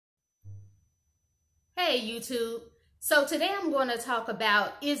Hey YouTube. So today I'm going to talk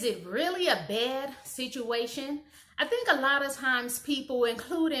about, is it really a bad situation? I think a lot of times people,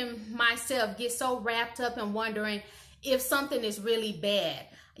 including myself, get so wrapped up in wondering if something is really bad.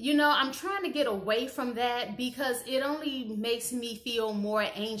 You know, I'm trying to get away from that because it only makes me feel more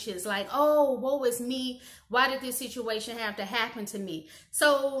anxious. Like, oh, woe is me. Why did this situation have to happen to me?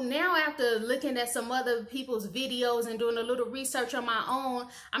 So now, after looking at some other people's videos and doing a little research on my own,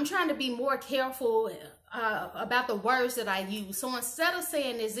 I'm trying to be more careful about the words that I use. So instead of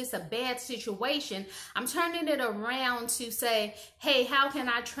saying, is this a bad situation, I'm turning it around to say, hey, how can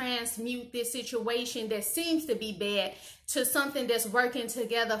I transmute this situation that seems to be bad to something that's working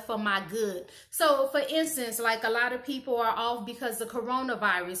together for my good? So for instance, like a lot of people are off because of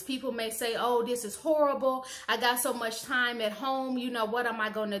coronavirus. People may say, oh, this is horrible. I got so much time at home. You know, what am I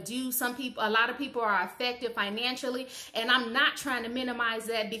going to do? A lot of people are affected financially, and I'm not trying to minimize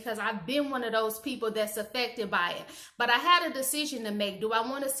that because I've been one of those people that's affected by it. But I had a decision to make. Do I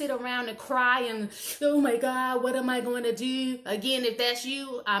want to sit around and cry and, oh my God, what am I going to do? Again, if that's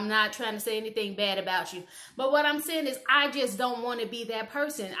you, I'm not trying to say anything bad about you. But what I'm saying is I just don't want to be that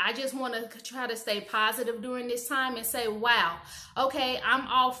person. I just want to try to stay positive during this time and say, wow, okay, I'm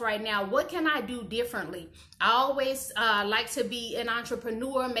off right now. What can I do differently? I always like to be an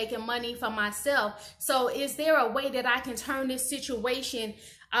entrepreneur, making money for myself. So is there a way that I can turn this situation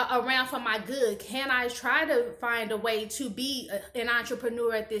around for my good? Can I try to find a way to be an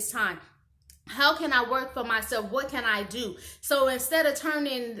entrepreneur at this time? How can I work for myself? What can I do? So instead of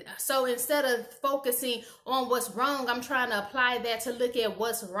focusing on what's wrong, I'm trying to apply that to look at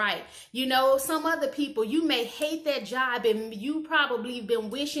what's right. You know, some other people, you may hate that job and you probably been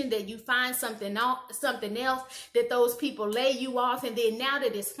wishing that you find something else, that those people lay you off. And then now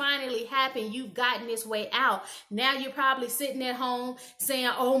that it's finally happened, you've gotten this way out. Now you're probably sitting at home saying,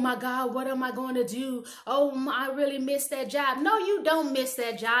 oh my God, what am I going to do? Oh, I really miss that job. No, you don't miss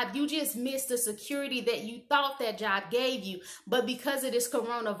that job. You just miss the security that you thought that job gave you. But because of this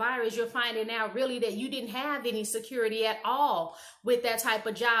coronavirus, you're finding out really that you didn't have any security at all with that type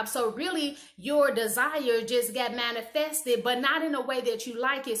of job. So really your desire just got manifested, but not in a way that you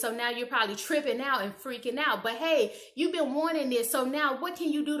like it. So now you're probably tripping out and freaking out. But hey, you've been wanting this. So now what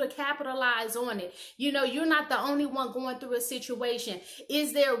can you do to capitalize on it? You know, you're not the only one going through a situation.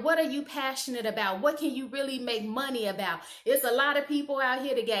 What are you passionate about? What can you really make money about? It's a lot of people out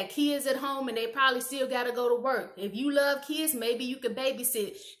here that got kids at home and they probably still got to go to work. If you love kids, maybe you can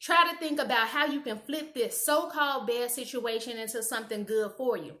babysit. Try to think about how you can flip this so-called bad situation into something good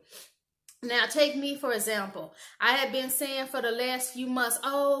for you. Now, take me for example. I have been saying for the last few months,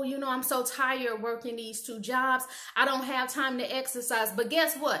 oh, you know, I'm so tired working these two jobs. I don't have time to exercise. But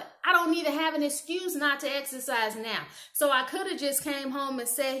guess what? I don't even have an excuse not to exercise now. So I could have just came home and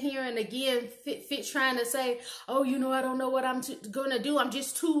sat here and again trying to say, oh, you know, I don't know what I'm going to do. I'm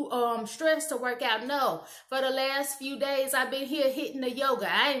just too stressed to work out. No, for the last few days, I've been here hitting the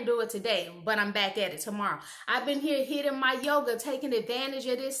yoga. I didn't do it today, but I'm back at it tomorrow. I've been here hitting my yoga, taking advantage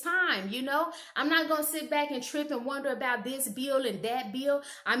of this time, you know. I'm not gonna sit back and trip and wonder about this bill and that bill.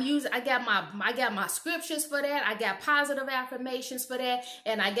 I got my scriptures for that. I got positive affirmations for that,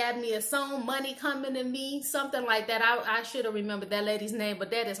 and I got me a song, Money Coming to Me, something like that. I should have remembered that lady's name,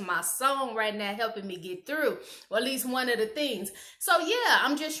 but that is my song right now, helping me get through, or at least one of the things. So yeah,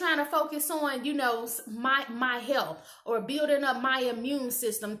 I'm just trying to focus on, you know, my health, or building up my immune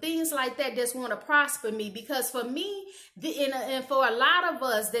system, things like that that's want to prosper me. Because for me, and for a lot of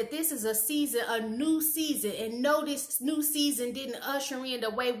us, that this is a season, a new season, and no, this new season didn't usher in the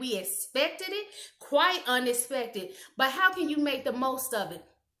way we expected it, quite unexpected. But how can you make the most of it?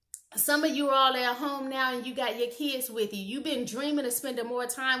 Some of you are all at home now and you got your kids with you. You've been dreaming of spending more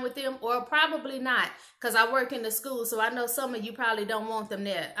time with them, or probably not, because I work in the school, so I know some of you probably don't want them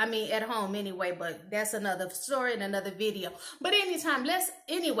there. I mean, at home anyway, but that's another story and another video. But anytime, let's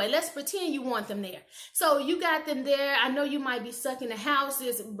pretend you want them there. So you got them there. I know you might be stuck in the house.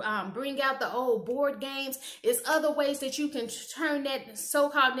 Bring out the old board games. It's other ways that you can turn that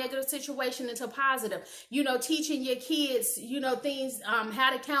so-called negative situation into positive. You know, teaching your kids, you know, things,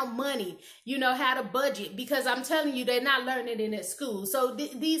 how to count money, you know, how to budget, because I'm telling you, they're not learning it in school. So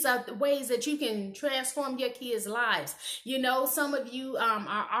these are the ways that you can transform your kids' lives. You know, some of you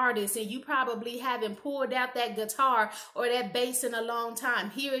are artists and you probably haven't pulled out that guitar or that bass in a long time.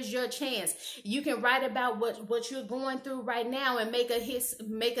 Here is your chance. You can write about what you're going through right now and make a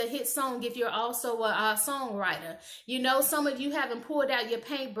hit song if you're also a songwriter. You know, some of you haven't pulled out your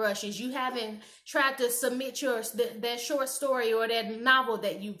paintbrushes. You haven't tried to submit that short story or that novel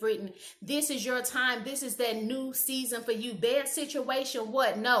that you've written. Brittany, this is your time. This is that new season for you. Bad situation,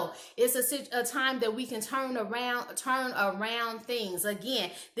 what? No, it's a time that we can turn around things.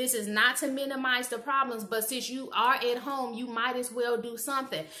 Again, this is not to minimize the problems, but since you are at home, you might as well do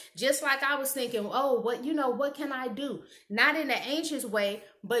something. Just like I was thinking, oh, what can I do? Not in an anxious way,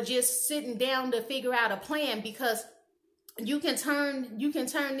 but just sitting down to figure out a plan, because you can turn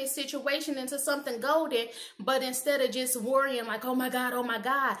this situation into something golden. But instead of just worrying like, oh my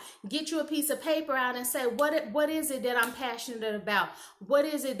God, get you a piece of paper out and say, what is it that I'm passionate about? What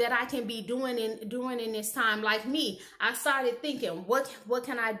is it that I can be doing in this time? Like me, I started thinking, what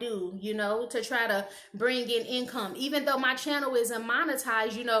can I do, to try to bring in income, even though my channel isn't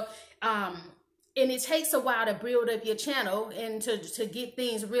monetized, and it takes a while to build up your channel and to get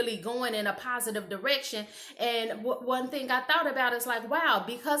things really going in a positive direction. And one thing I thought about is like, wow,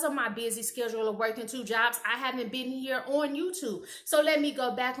 because of my busy schedule of working 2 jobs, I haven't been here on YouTube. So let me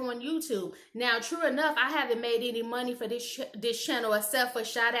go back on YouTube. Now, true enough, I haven't made any money for this channel, except for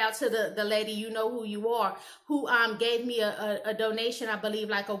shout out to the lady, you know who you are, who gave me a donation, I believe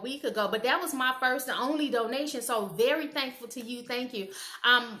like a week ago. But that was my first and only donation. So very thankful to you. Thank you.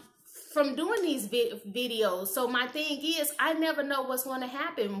 From doing these videos. So my thing is, I never know what's going to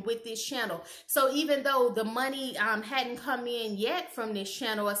happen with this channel. So even though the money hadn't come in yet from this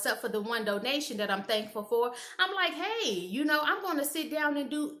channel, except for the one donation that I'm thankful for, I'm like, hey, I'm going to sit down and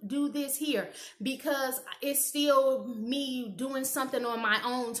do this here, because it's still me doing something on my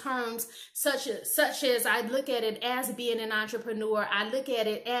own terms, such as I look at it as being an entrepreneur. I look at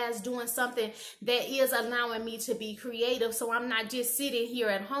it as doing something that is allowing me to be creative. So I'm not just sitting here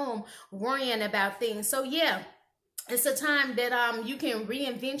at home worrying about things. So yeah, it's a time that you can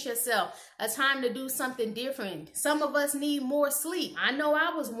reinvent yourself, a time to do something different. Some of us need more sleep. I know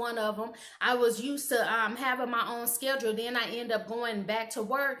I was one of them. I was used to having my own schedule. Then I end up going back to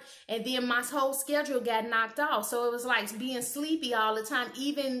work, and then my whole schedule got knocked off. So it was like being sleepy all the time,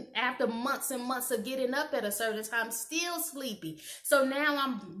 even after months and months of getting up at a certain time, still sleepy. So now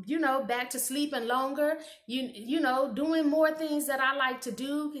I'm, back to sleeping longer, doing more things that I like to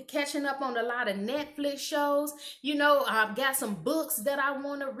do, catching up on a lot of Netflix shows. I've got some books that I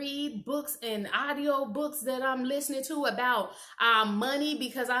want to read, books and audio books that I'm listening to about money,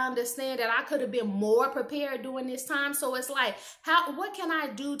 because I understand that I could have been more prepared during this time. So it's like, what can I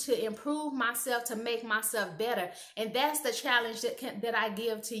do to improve myself, to make myself better? And that's the challenge that I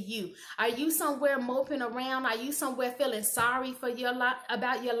give to you. Are you somewhere moping around? Are you somewhere feeling sorry for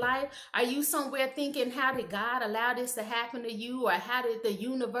about your life? Are you somewhere thinking, how did God allow this to happen to you? Or how did the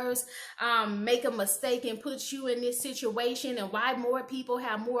universe make a mistake and put you in this situation, and why more people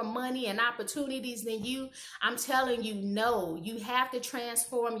have more money and opportunities than you? I'm telling you, no, you have to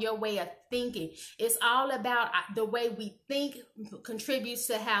transform your way of thinking. It's all about the way we think contributes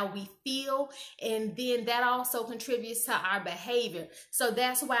to how we feel, and then that also contributes to our behavior. So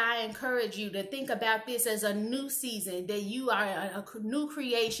that's why I encourage you to think about this as a new season, that you are a new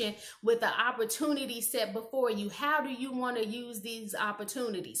creation with the opportunity set before you. How do you want to use these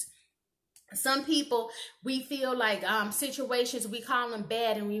opportunities? Some people, we feel like situations, we call them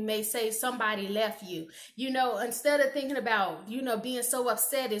bad, and we may say somebody left you. Instead of thinking about, being so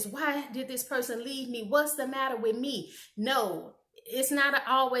upset is, why did this person leave me? What's the matter with me? No, it's not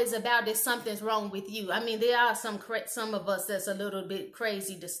always about that something's wrong with you. I mean, there are some of us that's a little bit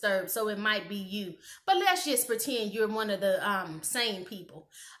crazy, disturbed, so it might be you. But let's just pretend you're one of the sane people.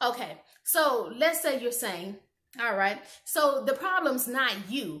 Okay, so let's say you're sane. All right, so the problem's not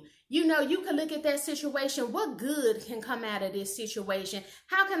you. You can look at that situation. What good can come out of this situation?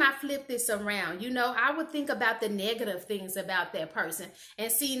 How can I flip this around? I would think about the negative things about that person, and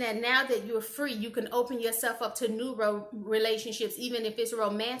seeing that now that you're free, you can open yourself up to new relationships, even if it's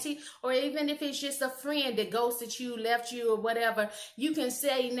romantic, or even if it's just a friend that ghosted you, left you, or whatever. You can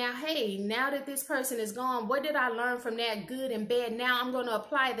say now, hey, now that this person is gone, what did I learn from that, good and bad? Now I'm going to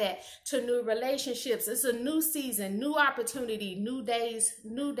apply that to new relationships. It's a new season, new opportunity, new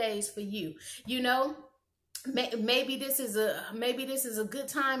days for you. Maybe this is a good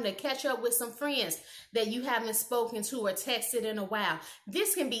time to catch up with some friends that you haven't spoken to or texted in a while.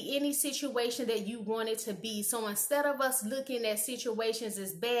 This can be any situation that you want it to be. So instead of us looking at situations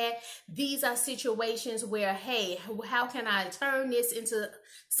as bad, these are situations where, hey, how can I turn this into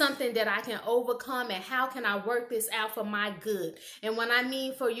something that I can overcome, and how can I work this out for my good? And when I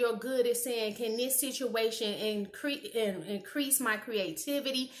mean for your good, it's saying, can this situation increase my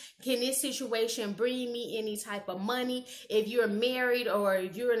creativity? Can this situation bring me any any type of money. If you're married or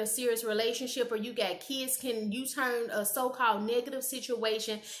you're in a serious relationship or you got kids, can you turn a so-called negative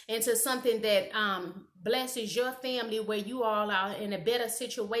situation into something that blesses your family, where you all are in a better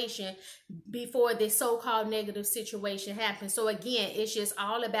situation before this so-called negative situation happens? So again, it's just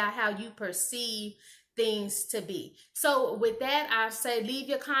all about how you perceive things to be. So with that, I say leave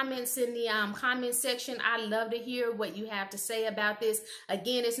your comments in the comment section. I love to hear what you have to say about this.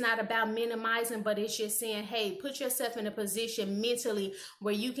 Again, it's not about minimizing, but it's just saying, hey, put yourself in a position mentally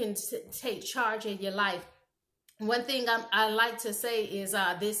where you can take charge of your life. One thing I like to say is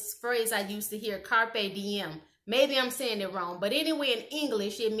this phrase I used to hear, carpe diem. Maybe I'm saying it wrong, but anyway, in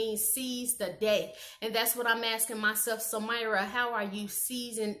English, it means seize the day. And that's what I'm asking myself, Samyra, how are you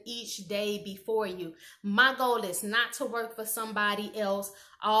seizing each day before you? My goal is not to work for somebody else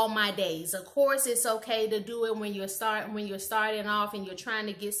all my days. Of course, it's okay to do it when you're starting off and you're trying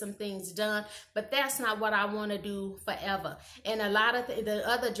to get some things done, but that's not what I want to do forever. And a lot of the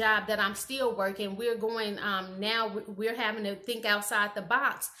other job that I'm still working, we're going now we're having to think outside the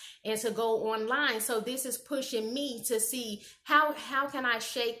box and to go online. So this is pushing me to see how can I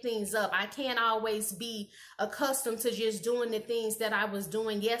shake things up. I can't always be accustomed to just doing the things that I was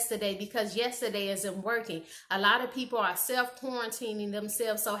doing yesterday, because yesterday isn't working. A lot of people are self-quarantining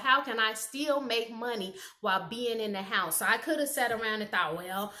themselves. So how can I still make money while being in the house? So I could have sat around and thought,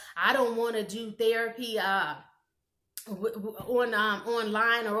 well, I don't want to do therapy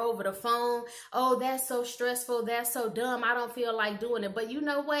online or over the phone. Oh, that's so stressful. That's so dumb. I don't feel like doing it. But you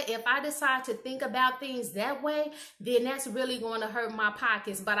know what? If I decide to think about things that way, then that's really going to hurt my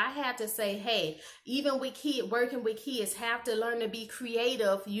pockets. But I have to say, hey, even with working with kids, have to learn to be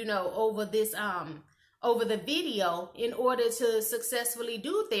creative, you know, over this over the video in order to successfully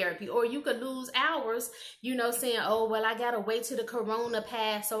do therapy. Or you could lose hours, you know, saying, oh, well, I got to wait till the corona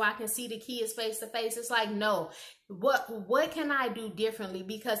pass so I can see the kids face to face. It's like, no, what can I do differently?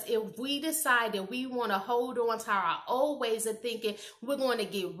 Because if we decide that we want to hold on to our old ways of thinking, we're going to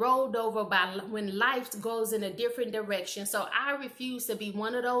get rolled over by when life goes in a different direction. So I refuse to be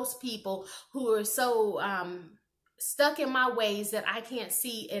one of those people who are so stuck in my ways that I can't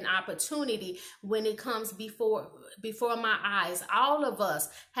see an opportunity when it comes before my eyes. All of us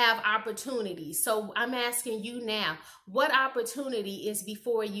have opportunities. So I'm asking you now, what opportunity is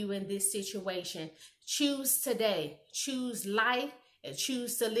before you in this situation? Choose today. Choose life.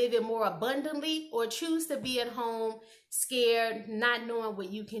 Choose to live it more abundantly, or choose to be at home scared, not knowing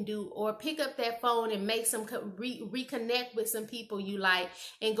what you can do. Or pick up that phone and make some reconnect with some people you like,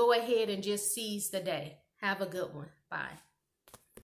 and go ahead and just seize the day. Have a good one. Bye.